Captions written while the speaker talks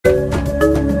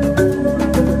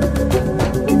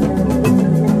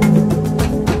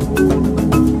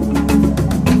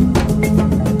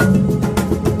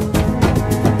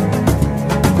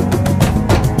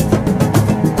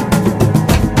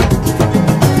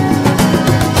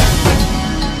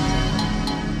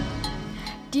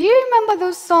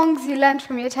those songs you learned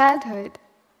from your childhood?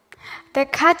 The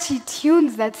catchy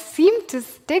tunes that seem to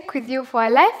stick with you for a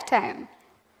lifetime?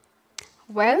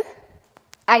 Well,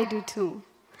 I do too.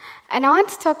 And I want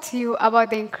to talk to you about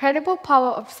the incredible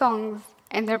power of songs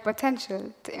and their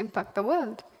potential to impact the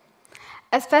world,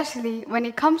 especially when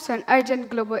it comes to an urgent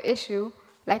global issue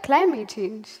like climate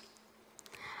change.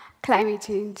 Climate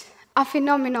change, a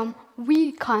phenomenon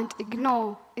we can't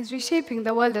ignore, is reshaping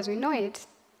the world as we know it.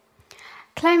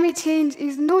 Climate change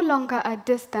is no longer a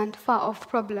distant, far-off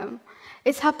problem.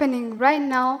 It's happening right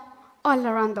now, all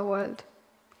around the world.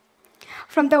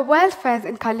 From the wildfires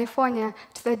in California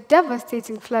to the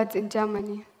devastating floods in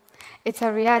Germany, it's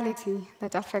a reality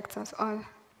that affects us all.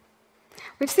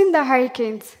 We've seen the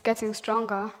hurricanes getting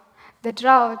stronger, the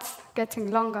droughts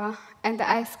getting longer, and the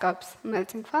ice caps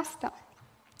melting faster.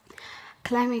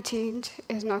 Climate change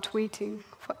is not waiting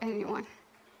for anyone.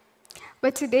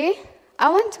 But today, I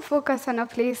want to focus on a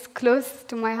place close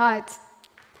to my heart,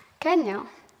 Kenya.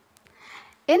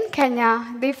 In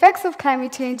Kenya, the effects of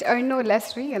climate change are no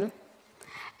less real.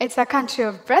 It's a country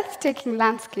of breathtaking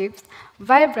landscapes,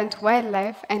 vibrant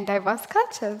wildlife, and diverse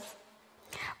cultures.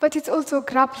 But it's also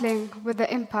grappling with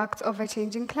the impact of a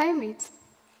changing climate.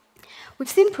 We've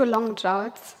seen prolonged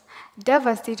droughts,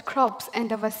 devastate crops, and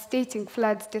devastating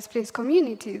floods displace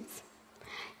communities.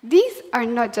 These are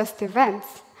not just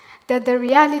events, they're the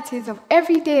realities of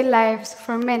everyday lives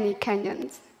for many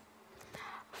Kenyans.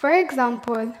 For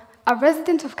example, a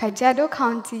resident of Kajiado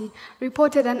County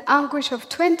reported an anguish of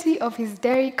 20 of his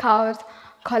dairy cows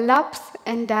collapse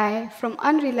and die from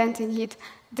unrelenting heat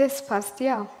this past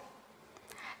year.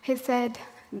 He said,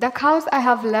 "The cows I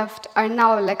have left are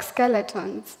now like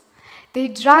skeletons. They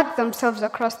drag themselves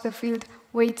across the field,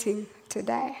 waiting to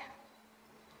die."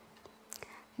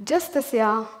 Just this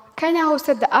year, Kenya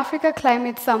hosted the Africa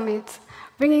Climate Summit,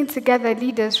 bringing together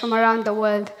leaders from around the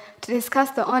world to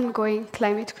discuss the ongoing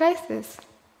climate crisis.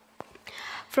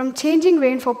 From changing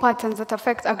rainfall patterns that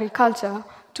affect agriculture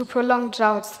to prolonged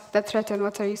droughts that threaten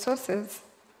water resources.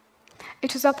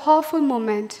 It was a powerful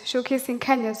moment showcasing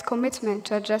Kenya's commitment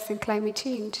to addressing climate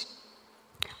change.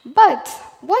 But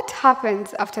what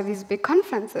happens after these big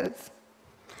conferences?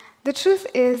 The truth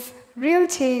is, real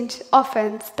change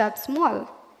often starts small.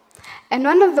 And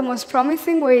one of the most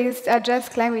promising ways to address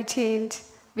climate change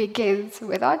begins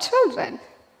with our children.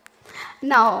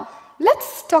 Now,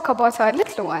 let's talk about our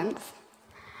little ones.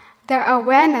 Their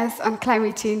awareness on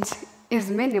climate change is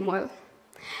minimal.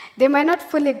 They might not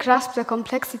fully grasp the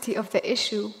complexity of the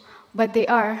issue, but they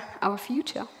are our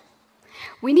future.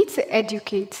 We need to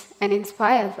educate and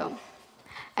inspire them.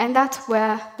 And that's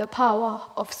where the power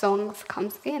of songs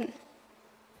comes in.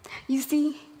 You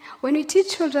see, when we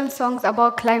teach children songs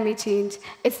about climate change,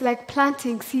 it's like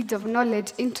planting seeds of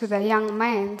knowledge into their young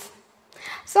minds.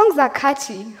 Songs are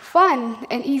catchy, fun,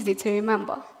 and easy to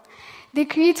remember. They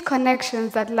create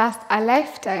connections that last a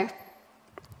lifetime.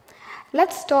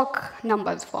 Let's talk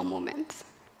numbers for a moment.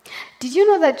 Did you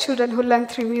know that children who learn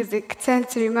through music tend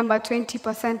to remember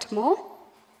 20% more?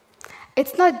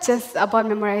 It's not just about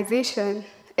memorization,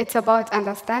 it's about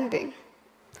understanding.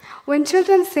 When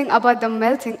children sing about the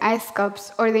melting ice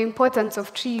caps or the importance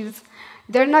of trees,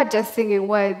 they're not just singing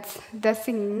words, they're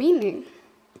singing meaning.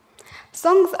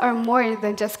 Songs are more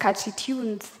than just catchy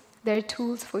tunes, they're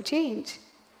tools for change.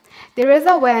 They raise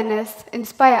awareness,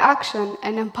 inspire action,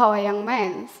 and empower young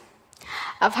minds.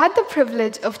 I've had the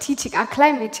privilege of teaching a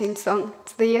climate change song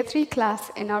to the Year 3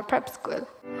 class in our prep school.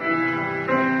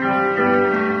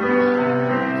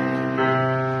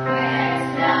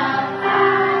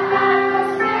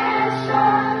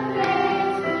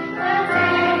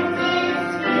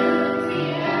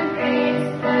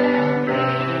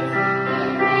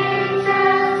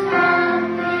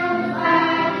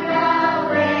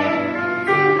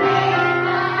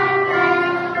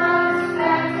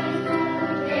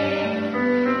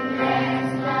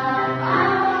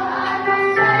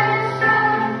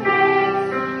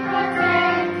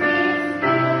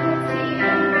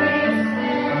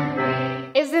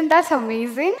 Isn't that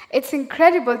amazing? It's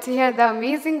incredible to hear the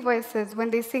amazing voices when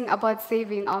they sing about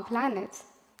saving our planet.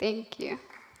 Thank you.